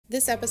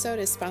This episode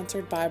is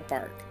sponsored by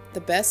Bark, the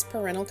best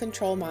parental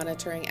control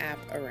monitoring app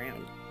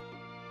around.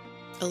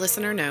 A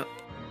listener note,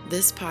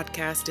 this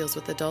podcast deals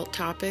with adult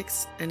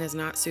topics and is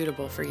not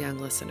suitable for young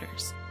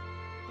listeners.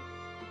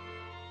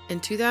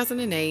 In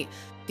 2008,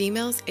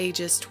 females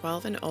ages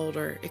 12 and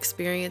older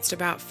experienced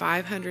about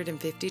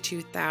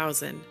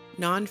 552,000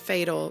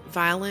 non-fatal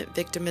violent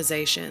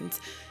victimizations,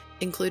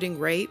 including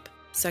rape,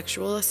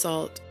 sexual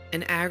assault,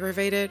 and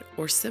aggravated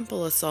or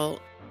simple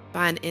assault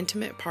by an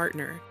intimate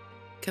partner,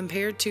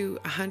 compared to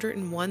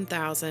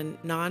 101,000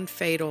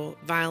 non-fatal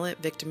violent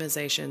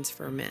victimizations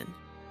for men.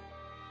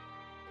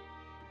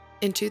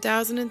 In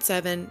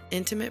 2007,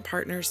 intimate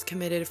partners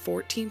committed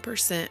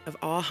 14% of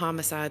all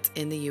homicides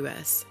in the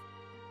U.S.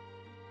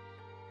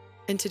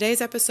 In today's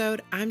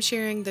episode, I'm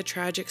sharing the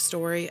tragic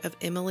story of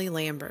Emily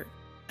Lambert,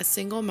 a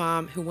single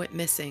mom who went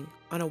missing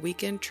on a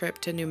weekend trip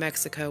to New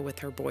Mexico with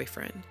her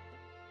boyfriend.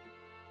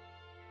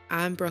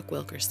 I'm Brooke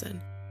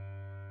Wilkerson.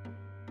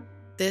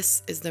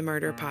 This is the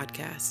Murder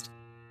Podcast,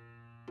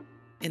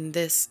 and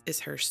this is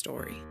her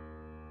story.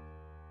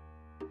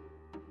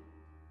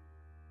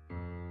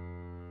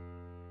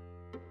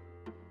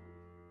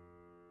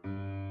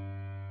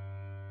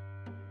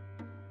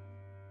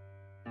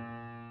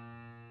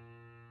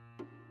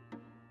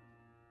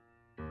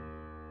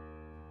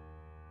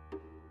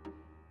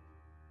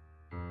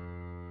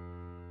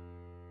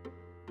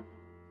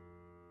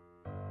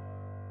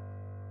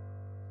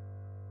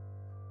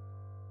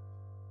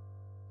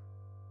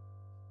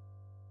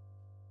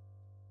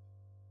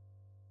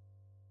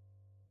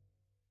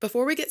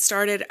 Before we get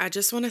started, I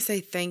just want to say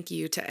thank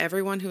you to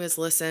everyone who has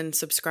listened,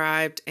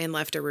 subscribed, and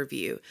left a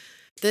review.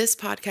 This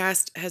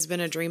podcast has been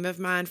a dream of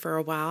mine for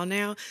a while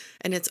now,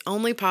 and it's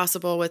only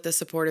possible with the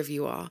support of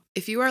you all.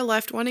 If you are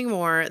left wanting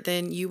more,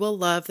 then you will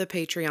love the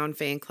Patreon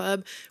fan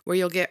club, where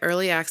you'll get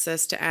early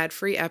access to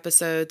ad-free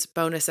episodes,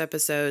 bonus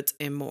episodes,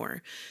 and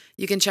more.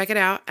 You can check it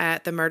out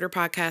at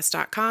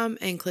themurderpodcast.com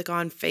and click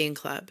on Fan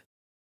Club.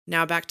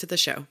 Now back to the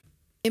show.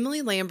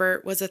 Emily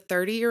Lambert was a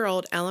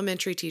 30-year-old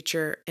elementary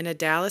teacher in a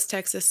Dallas,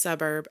 Texas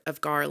suburb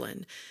of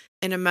Garland,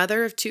 and a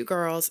mother of two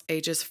girls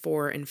ages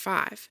 4 and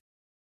 5.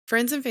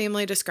 Friends and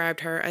family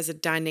described her as a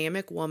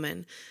dynamic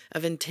woman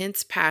of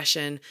intense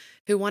passion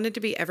who wanted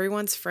to be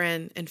everyone's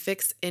friend and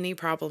fix any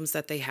problems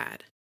that they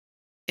had.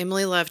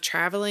 Emily loved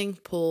traveling,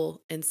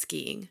 pool, and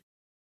skiing.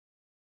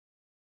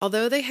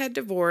 Although they had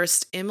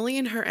divorced, Emily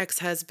and her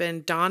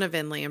ex-husband,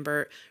 Donovan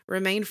Lambert,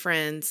 remained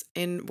friends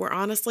and were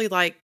honestly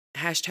like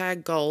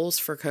 #goals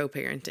for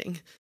co-parenting.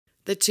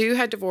 The two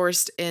had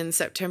divorced in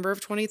September of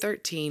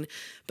 2013,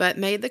 but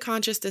made the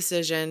conscious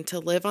decision to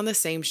live on the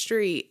same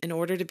street in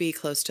order to be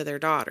close to their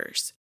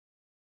daughters.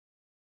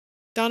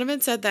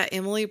 Donovan said that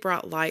Emily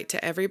brought light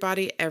to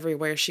everybody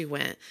everywhere she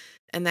went,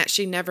 and that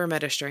she never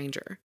met a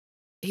stranger.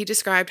 He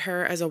described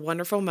her as a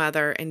wonderful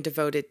mother and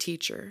devoted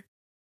teacher.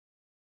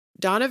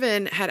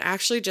 Donovan had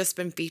actually just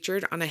been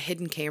featured on a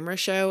hidden camera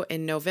show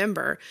in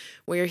November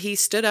where he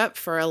stood up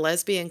for a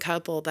lesbian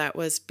couple that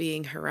was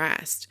being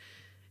harassed.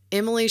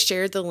 Emily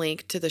shared the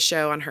link to the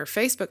show on her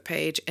Facebook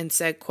page and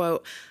said,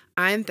 quote,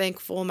 "I am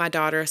thankful my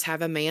daughters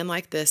have a man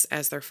like this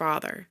as their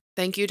father.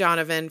 Thank you,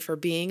 Donovan, for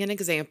being an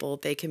example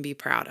they can be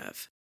proud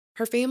of."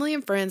 Her family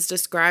and friends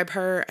describe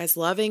her as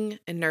loving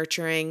and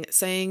nurturing,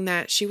 saying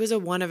that she was a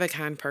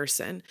one-of-a-kind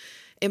person.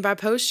 And by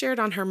posts shared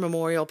on her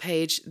memorial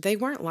page, they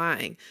weren't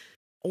lying.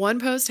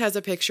 One post has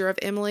a picture of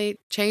Emily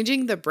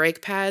changing the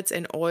brake pads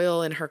and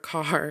oil in her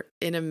car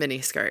in a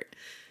miniskirt.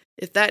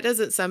 If that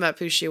doesn't sum up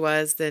who she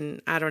was,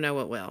 then I don't know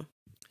what will.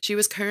 She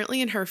was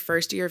currently in her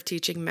first year of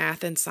teaching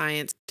math and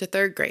science to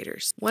third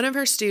graders. One of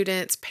her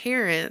students'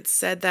 parents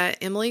said that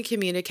Emily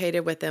communicated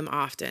with them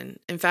often.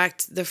 In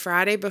fact, the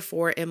Friday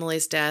before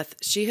Emily's death,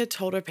 she had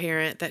told a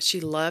parent that she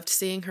loved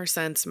seeing her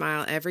son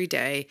smile every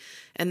day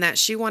and that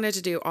she wanted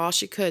to do all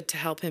she could to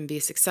help him be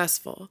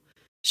successful.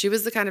 She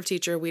was the kind of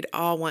teacher we'd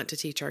all want to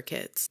teach our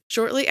kids.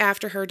 Shortly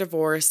after her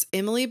divorce,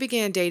 Emily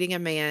began dating a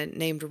man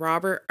named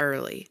Robert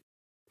Early.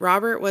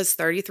 Robert was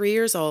 33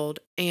 years old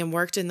and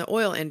worked in the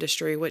oil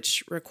industry,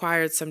 which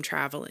required some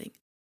traveling.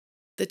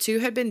 The two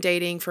had been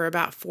dating for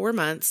about 4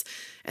 months,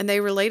 and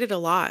they related a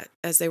lot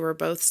as they were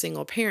both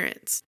single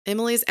parents.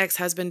 Emily's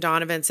ex-husband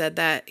Donovan said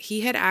that he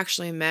had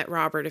actually met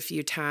Robert a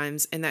few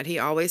times and that he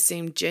always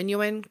seemed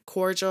genuine,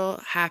 cordial,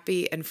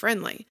 happy, and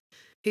friendly.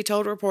 He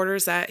told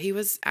reporters that he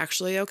was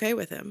actually okay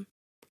with him.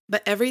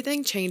 But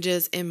everything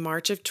changes in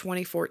March of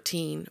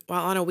 2014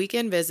 while on a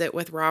weekend visit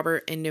with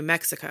Robert in New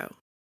Mexico.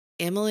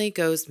 Emily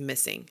goes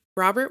missing.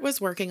 Robert was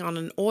working on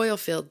an oil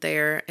field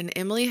there, and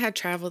Emily had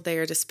traveled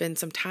there to spend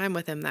some time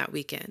with him that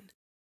weekend.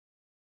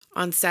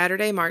 On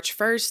Saturday, March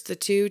 1st, the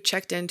two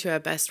checked into a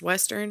Best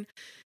Western,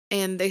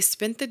 and they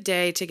spent the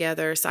day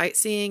together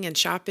sightseeing and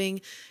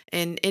shopping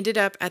and ended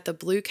up at the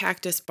Blue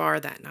Cactus Bar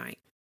that night.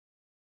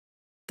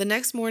 The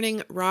next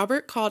morning,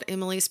 Robert called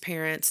Emily's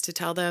parents to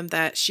tell them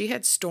that she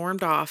had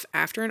stormed off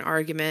after an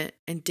argument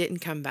and didn't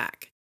come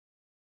back.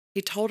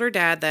 He told her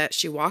dad that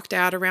she walked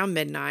out around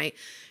midnight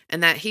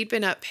and that he'd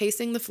been up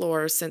pacing the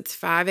floor since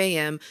 5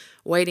 a.m.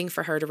 waiting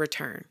for her to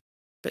return,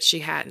 but she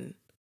hadn't.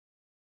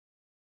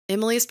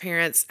 Emily's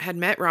parents had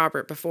met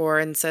Robert before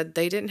and said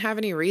they didn't have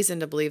any reason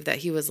to believe that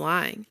he was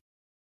lying.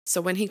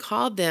 So when he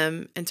called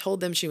them and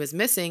told them she was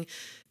missing,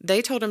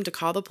 they told him to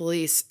call the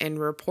police and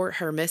report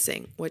her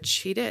missing, which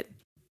he did.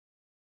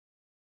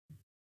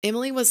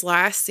 Emily was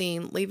last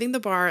seen leaving the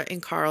bar in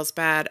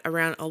Carlsbad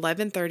around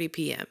 11:30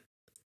 p.m.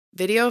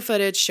 Video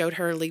footage showed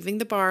her leaving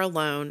the bar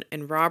alone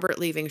and Robert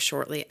leaving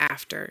shortly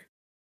after.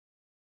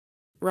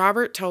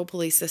 Robert told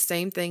police the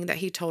same thing that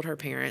he told her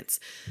parents,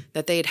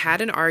 that they had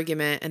had an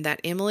argument and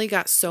that Emily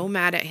got so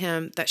mad at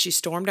him that she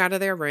stormed out of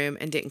their room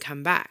and didn't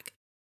come back.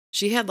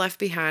 She had left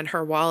behind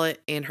her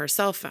wallet and her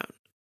cell phone.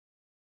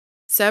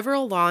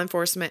 Several law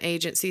enforcement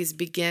agencies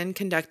began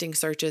conducting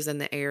searches in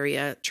the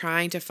area,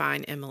 trying to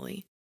find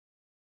Emily.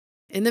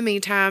 In the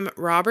meantime,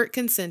 Robert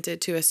consented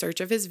to a search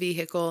of his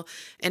vehicle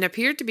and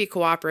appeared to be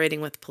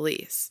cooperating with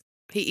police.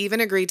 He even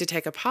agreed to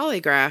take a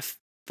polygraph,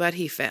 but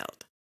he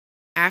failed.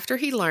 After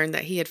he learned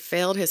that he had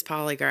failed his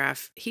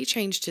polygraph, he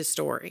changed his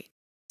story.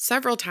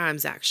 Several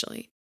times,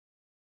 actually.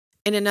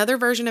 In another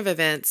version of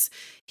events,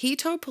 he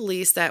told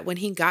police that when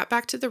he got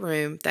back to the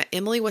room, that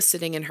Emily was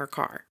sitting in her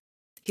car.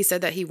 He said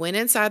that he went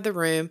inside the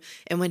room,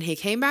 and when he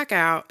came back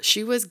out,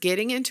 she was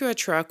getting into a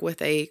truck with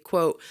a,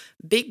 quote,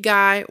 big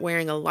guy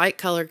wearing a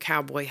light-colored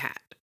cowboy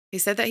hat. He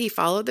said that he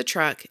followed the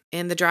truck,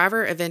 and the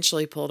driver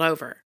eventually pulled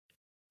over.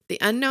 The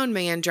unknown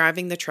man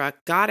driving the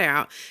truck got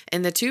out,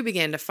 and the two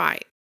began to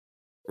fight.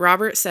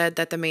 Robert said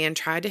that the man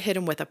tried to hit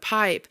him with a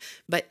pipe,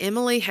 but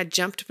Emily had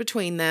jumped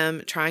between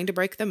them, trying to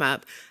break them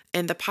up,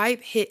 and the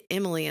pipe hit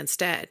Emily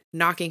instead,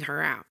 knocking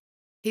her out.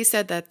 He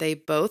said that they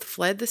both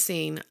fled the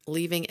scene,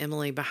 leaving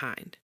Emily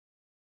behind.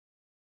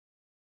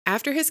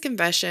 After his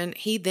confession,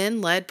 he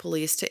then led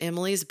police to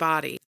Emily's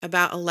body,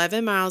 about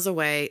 11 miles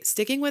away,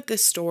 sticking with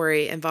this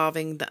story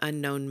involving the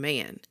unknown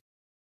man.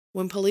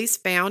 When police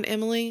found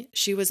Emily,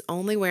 she was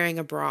only wearing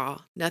a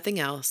bra, nothing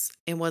else,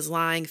 and was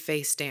lying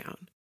face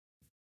down.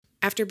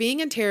 After being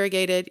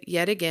interrogated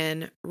yet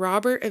again,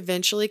 Robert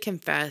eventually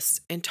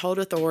confessed and told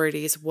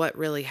authorities what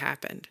really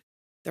happened.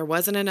 There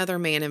wasn't another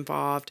man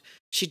involved.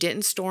 She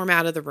didn't storm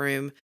out of the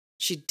room.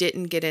 She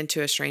didn't get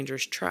into a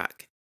stranger's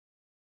truck.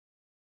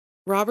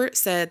 Robert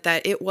said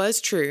that it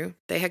was true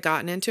they had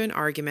gotten into an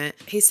argument.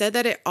 He said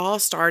that it all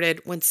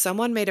started when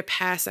someone made a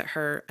pass at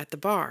her at the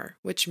bar,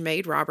 which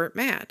made Robert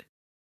mad.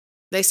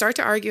 They start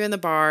to argue in the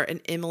bar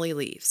and Emily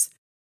leaves.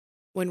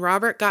 When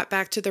Robert got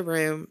back to the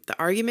room, the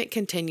argument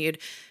continued,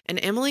 and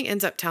Emily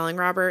ends up telling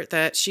Robert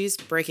that she's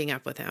breaking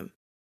up with him.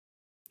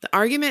 The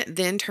argument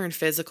then turned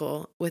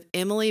physical, with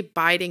Emily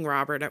biting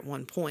Robert at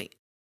one point.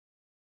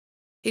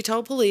 He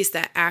told police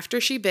that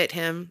after she bit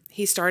him,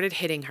 he started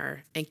hitting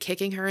her and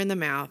kicking her in the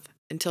mouth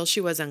until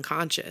she was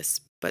unconscious,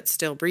 but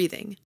still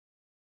breathing.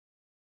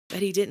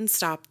 But he didn't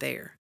stop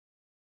there.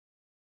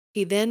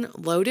 He then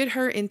loaded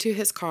her into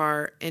his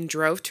car and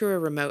drove to a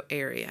remote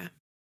area.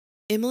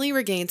 Emily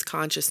regains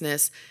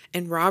consciousness,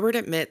 and Robert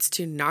admits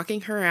to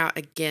knocking her out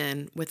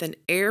again with an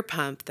air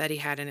pump that he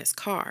had in his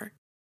car.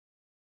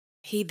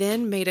 He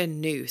then made a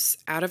noose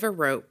out of a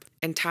rope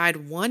and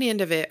tied one end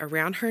of it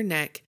around her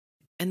neck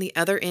and the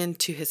other end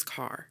to his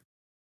car.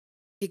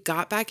 He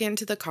got back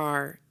into the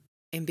car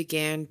and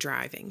began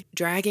driving,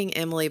 dragging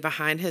Emily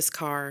behind his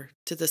car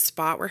to the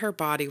spot where her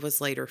body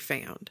was later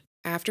found.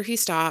 After he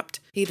stopped,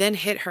 he then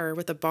hit her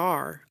with a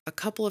bar a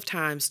couple of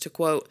times to,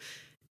 quote,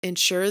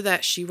 ensure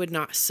that she would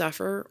not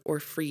suffer or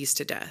freeze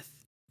to death.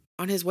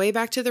 On his way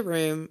back to the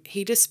room,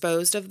 he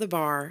disposed of the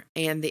bar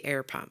and the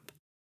air pump.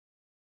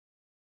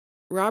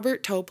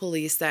 Robert told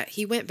police that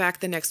he went back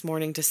the next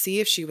morning to see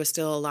if she was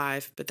still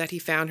alive, but that he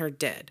found her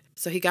dead.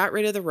 So he got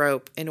rid of the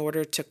rope in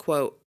order to,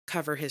 quote,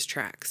 cover his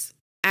tracks.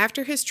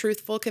 After his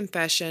truthful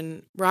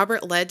confession,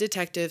 Robert led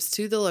detectives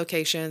to the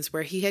locations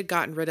where he had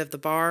gotten rid of the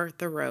bar,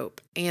 the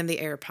rope, and the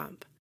air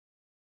pump.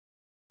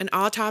 An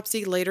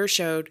autopsy later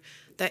showed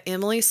that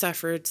Emily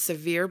suffered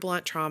severe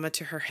blunt trauma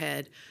to her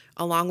head,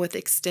 along with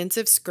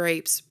extensive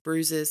scrapes,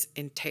 bruises,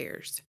 and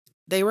tears.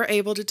 They were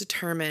able to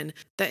determine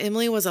that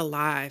Emily was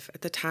alive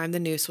at the time the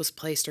noose was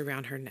placed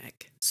around her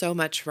neck. So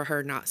much for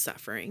her not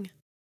suffering.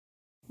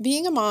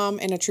 Being a mom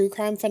and a true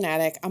crime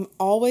fanatic, I'm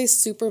always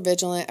super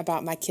vigilant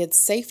about my kids'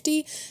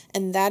 safety,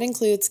 and that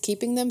includes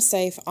keeping them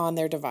safe on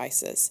their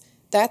devices.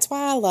 That's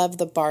why I love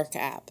the Bark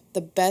app,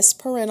 the best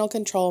parental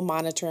control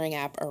monitoring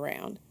app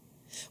around.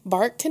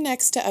 Bark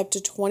connects to up to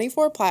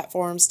 24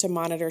 platforms to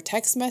monitor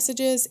text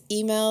messages,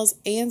 emails,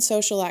 and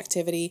social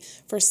activity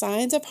for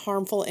signs of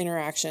harmful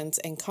interactions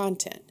and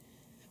content.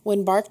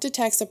 When Bark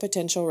detects a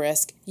potential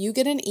risk, you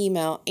get an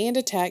email and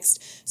a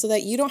text so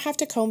that you don't have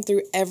to comb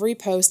through every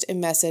post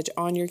and message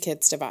on your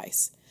kid's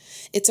device.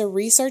 It's a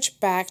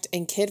research-backed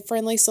and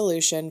kid-friendly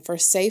solution for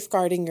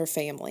safeguarding your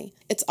family.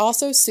 It's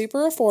also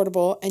super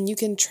affordable, and you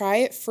can try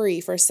it free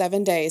for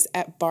 7 days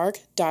at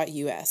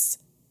bark.us.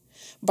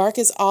 Bark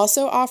is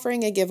also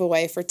offering a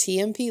giveaway for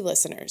TMP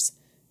listeners.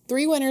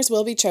 3 winners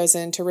will be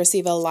chosen to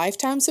receive a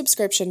lifetime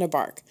subscription to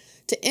Bark.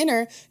 To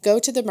enter, go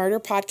to the Murder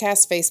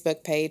Podcast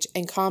Facebook page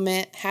and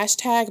comment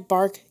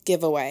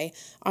 #BarkGiveaway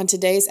on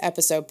today's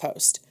episode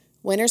post.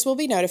 Winners will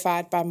be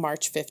notified by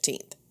March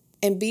 15th.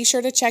 and be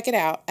sure to check it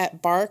out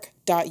at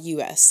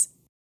bark.us.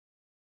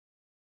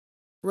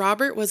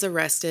 Robert was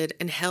arrested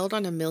and held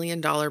on $1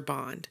 million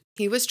bond.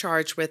 He was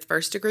charged with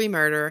first-degree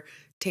murder,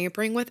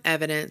 tampering with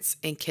evidence,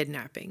 and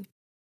kidnapping.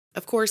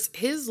 Of course,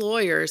 his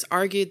lawyers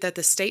argued that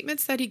the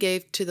statements that he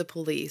gave to the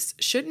police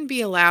shouldn't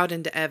be allowed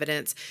into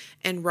evidence,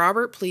 and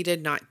Robert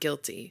pleaded not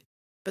guilty.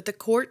 But the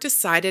court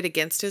decided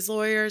against his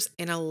lawyers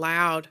and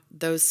allowed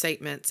those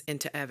statements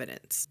into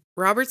evidence.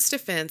 Robert's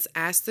defense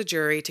asked the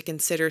jury to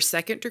consider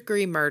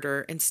second-degree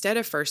murder instead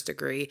of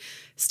first-degree,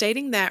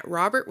 stating that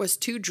Robert was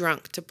too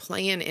drunk to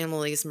plan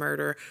Emily's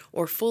murder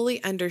or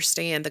fully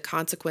understand the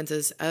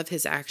consequences of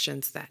his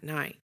actions that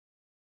night.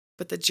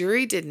 But the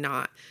jury did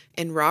not,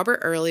 and Robert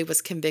Early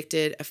was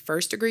convicted of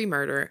first-degree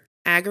murder,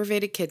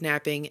 aggravated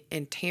kidnapping,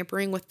 and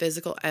tampering with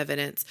physical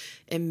evidence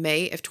in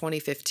May of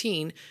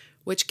 2015,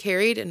 which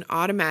carried an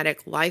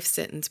automatic life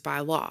sentence by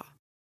law.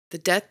 The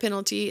death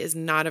penalty is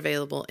not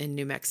available in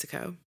New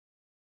Mexico.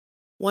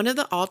 One of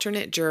the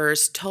alternate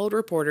jurors told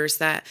reporters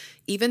that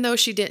even though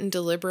she didn't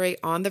deliberate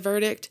on the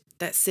verdict,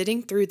 that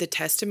sitting through the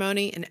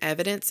testimony and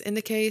evidence in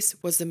the case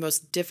was the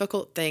most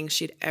difficult thing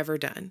she'd ever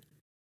done.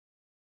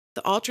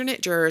 The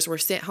alternate jurors were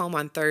sent home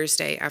on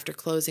Thursday after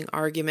closing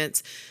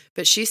arguments,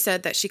 but she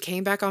said that she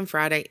came back on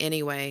Friday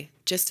anyway,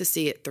 just to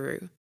see it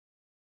through.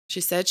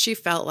 She said she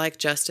felt like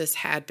justice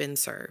had been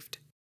served.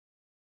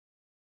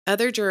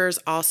 Other jurors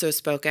also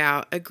spoke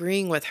out,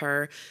 agreeing with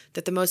her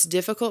that the most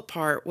difficult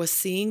part was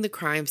seeing the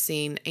crime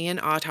scene and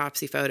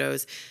autopsy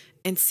photos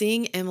and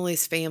seeing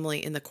Emily's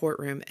family in the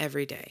courtroom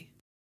every day.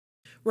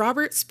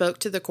 Robert spoke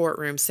to the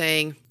courtroom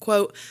saying,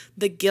 quote,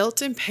 "The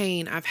guilt and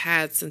pain I've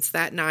had since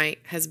that night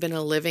has been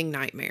a living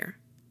nightmare."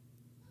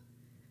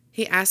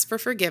 He asked for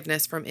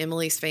forgiveness from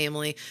Emily's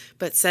family,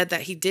 but said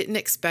that he didn't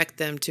expect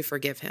them to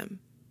forgive him.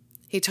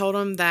 He told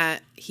them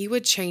that he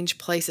would change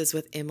places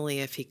with Emily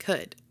if he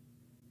could.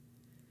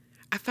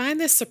 I find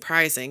this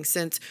surprising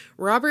since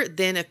Robert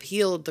then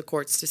appealed the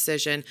court's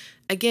decision,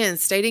 again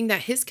stating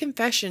that his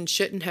confession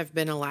shouldn't have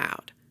been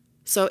allowed.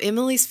 So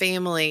Emily's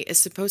family is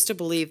supposed to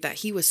believe that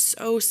he was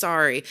so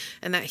sorry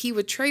and that he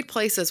would trade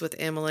places with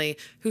Emily,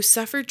 who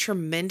suffered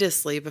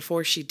tremendously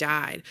before she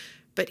died,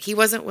 but he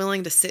wasn't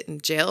willing to sit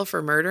in jail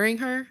for murdering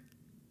her?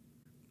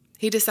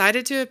 He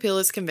decided to appeal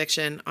his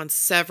conviction on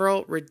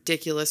several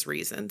ridiculous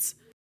reasons.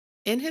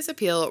 In his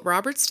appeal,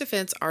 Robert's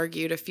defense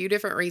argued a few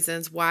different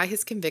reasons why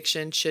his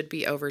conviction should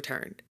be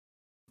overturned.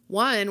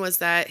 One was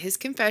that his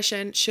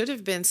confession should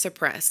have been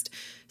suppressed,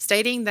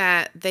 stating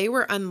that they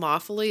were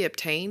unlawfully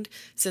obtained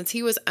since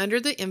he was under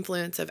the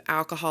influence of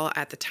alcohol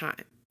at the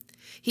time.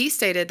 He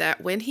stated that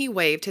when he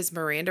waived his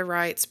Miranda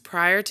rights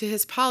prior to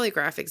his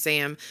polygraph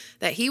exam,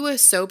 that he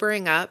was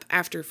sobering up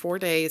after 4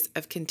 days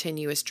of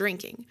continuous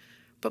drinking.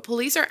 But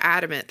police are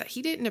adamant that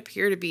he didn't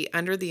appear to be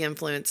under the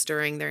influence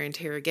during their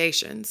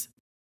interrogations.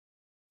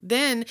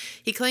 Then,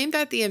 he claimed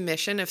that the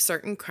omission of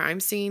certain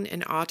crime scene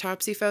and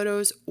autopsy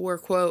photos were,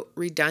 quote,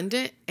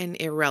 redundant and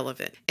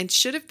irrelevant, and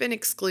should have been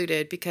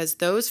excluded because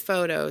those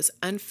photos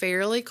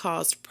unfairly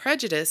caused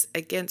prejudice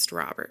against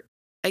Robert.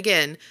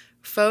 Again,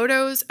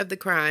 photos of the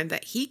crime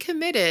that he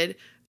committed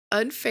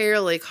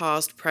unfairly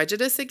caused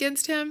prejudice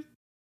against him?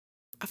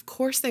 Of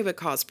course they would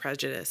cause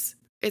prejudice.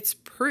 It's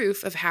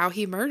proof of how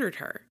he murdered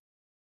her.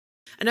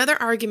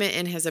 Another argument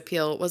in his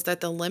appeal was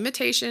that the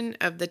limitation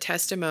of the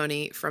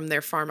testimony from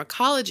their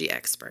pharmacology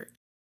expert.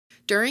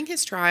 During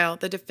his trial,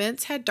 the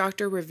defense had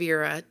Dr.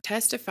 Rivera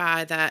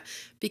testify that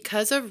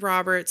because of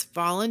Robert's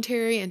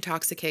voluntary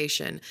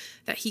intoxication,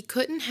 that he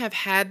couldn't have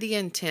had the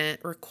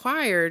intent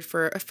required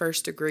for a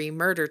first-degree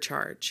murder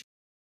charge.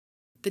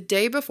 The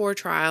day before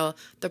trial,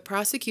 the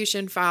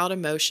prosecution filed a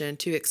motion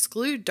to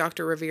exclude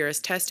Dr. Rivera's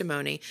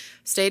testimony,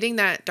 stating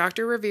that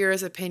Dr.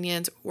 Rivera's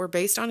opinions were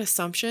based on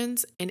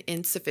assumptions and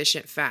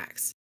insufficient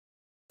facts.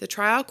 The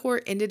trial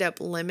court ended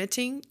up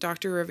limiting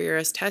Dr.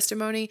 Rivera's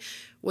testimony,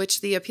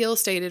 which the appeal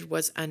stated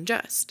was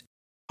unjust.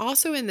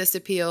 Also in this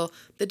appeal,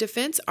 the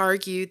defense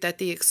argued that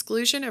the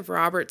exclusion of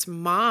Robert's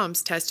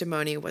mom's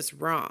testimony was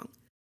wrong.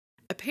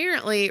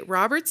 Apparently,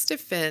 Robert's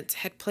defense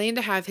had planned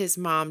to have his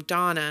mom,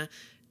 Donna,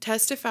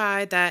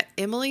 testify that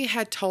Emily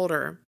had told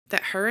her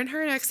that her and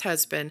her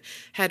ex-husband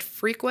had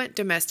frequent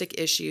domestic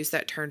issues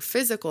that turned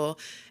physical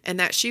and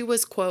that she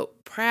was,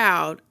 quote,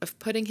 proud of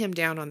putting him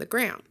down on the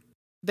ground.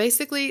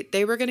 Basically,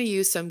 they were going to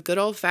use some good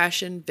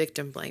old-fashioned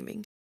victim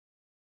blaming.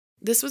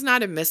 This was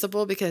not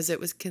admissible because it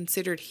was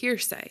considered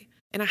hearsay,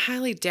 and I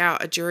highly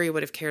doubt a jury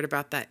would have cared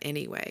about that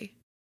anyway.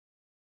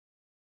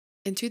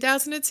 In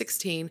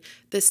 2016,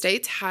 the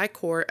state's high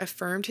court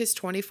affirmed his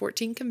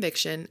 2014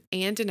 conviction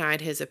and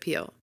denied his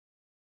appeal.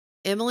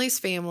 Emily's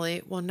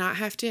family will not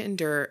have to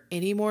endure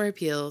any more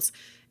appeals,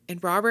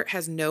 and Robert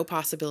has no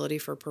possibility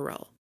for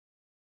parole.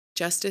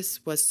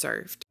 Justice was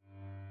served.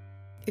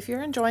 If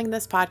you're enjoying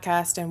this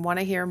podcast and want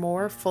to hear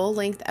more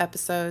full-length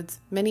episodes,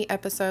 mini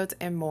episodes,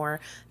 and more,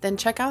 then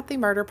check out the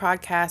Murder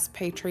Podcast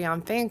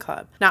Patreon fan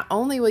club. Not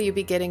only will you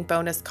be getting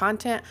bonus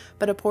content,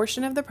 but a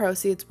portion of the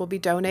proceeds will be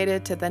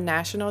donated to the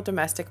National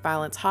Domestic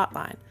Violence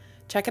Hotline.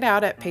 Check it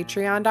out at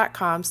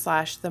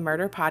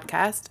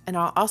patreon.com/themurderpodcast, and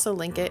I'll also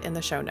link it in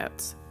the show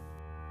notes.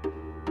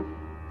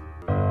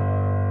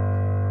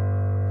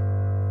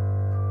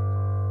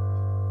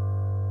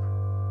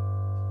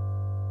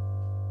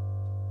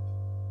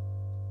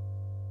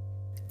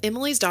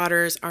 Emily's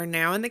daughters are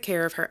now in the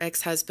care of her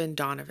ex-husband,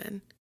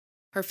 Donovan.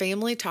 Her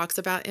family talks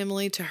about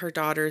Emily to her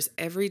daughters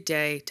every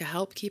day to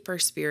help keep her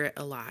spirit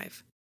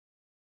alive.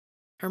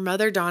 Her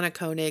mother, Donna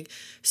Koenig,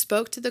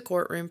 spoke to the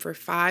courtroom for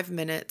 5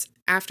 minutes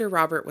after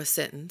Robert was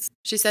sentenced.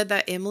 She said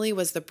that Emily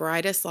was the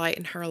brightest light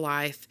in her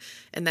life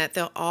and that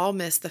they'll all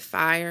miss the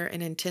fire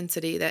and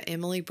intensity that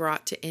Emily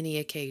brought to any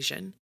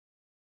occasion.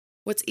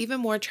 What's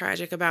even more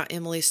tragic about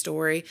Emily's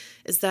story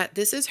is that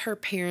this is her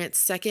parents'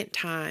 second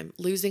time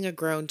losing a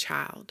grown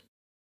child.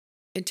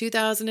 In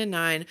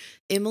 2009,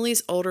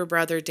 Emily's older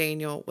brother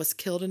Daniel was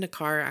killed in a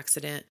car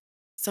accident,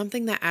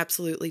 something that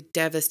absolutely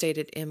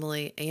devastated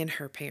Emily and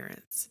her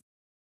parents.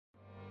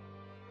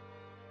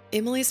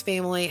 Emily's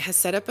family has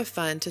set up a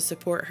fund to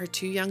support her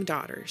 2 young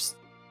daughters.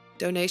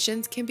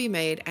 Donations can be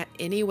made at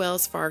any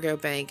Wells Fargo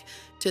bank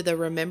to the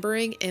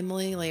Remembering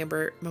Emily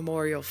Lambert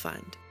Memorial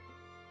Fund.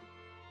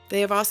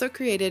 They have also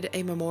created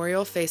a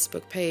memorial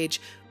Facebook page,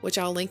 which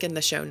I'll link in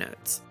the show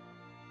notes.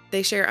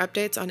 They share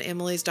updates on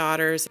Emily's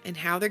daughters and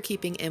how they're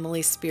keeping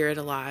Emily's spirit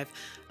alive,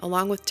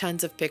 along with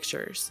tons of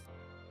pictures.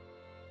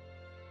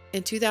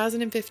 In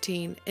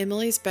 2015,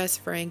 Emily's best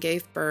friend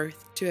gave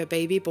birth to a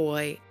baby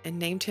boy and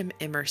named him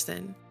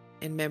Emerson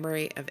in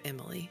memory of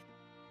Emily.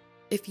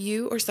 If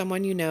you or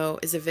someone you know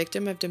is a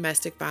victim of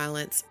domestic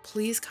violence,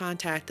 please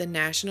contact the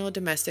National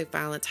Domestic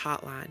Violence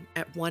Hotline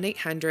at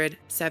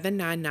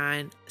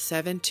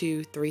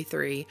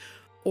 1-800-799-7233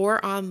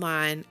 or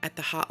online at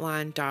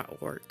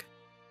thehotline.org.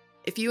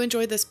 If you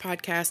enjoyed this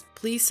podcast,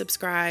 please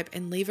subscribe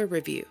and leave a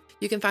review.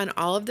 You can find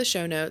all of the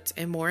show notes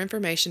and more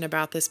information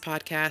about this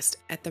podcast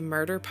at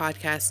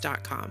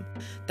themurderpodcast.com.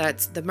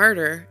 That's the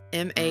murder,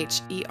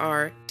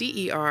 MHERDER,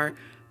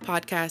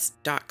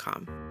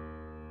 podcast.com.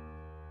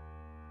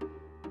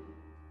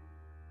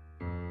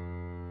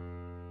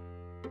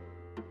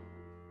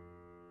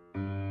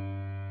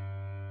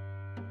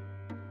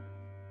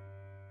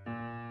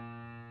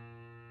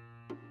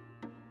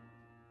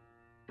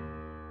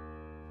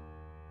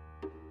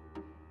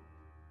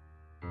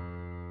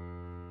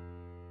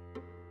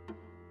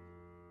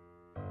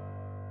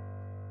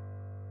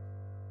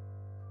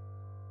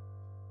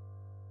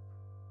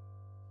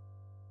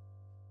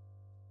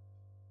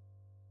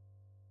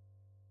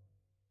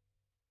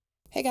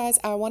 Hey guys,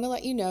 I want to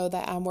let you know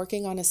that I'm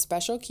working on a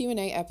special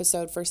Q&A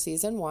episode for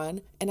season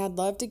 1, and I'd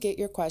love to get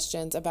your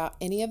questions about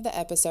any of the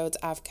episodes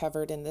I've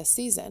covered in this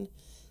season.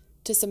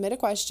 To submit a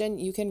question,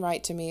 you can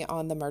write to me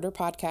on the Murder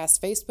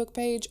Podcast Facebook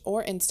page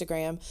or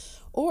Instagram,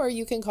 or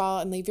you can call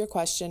and leave your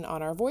question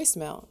on our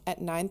voicemail at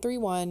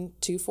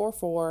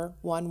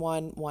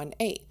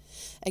 931-244-1118.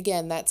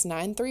 Again, that's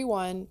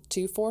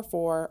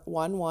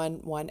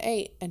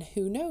 931-244-1118, and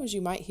who knows,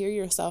 you might hear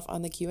yourself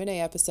on the Q&A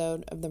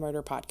episode of the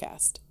Murder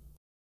Podcast.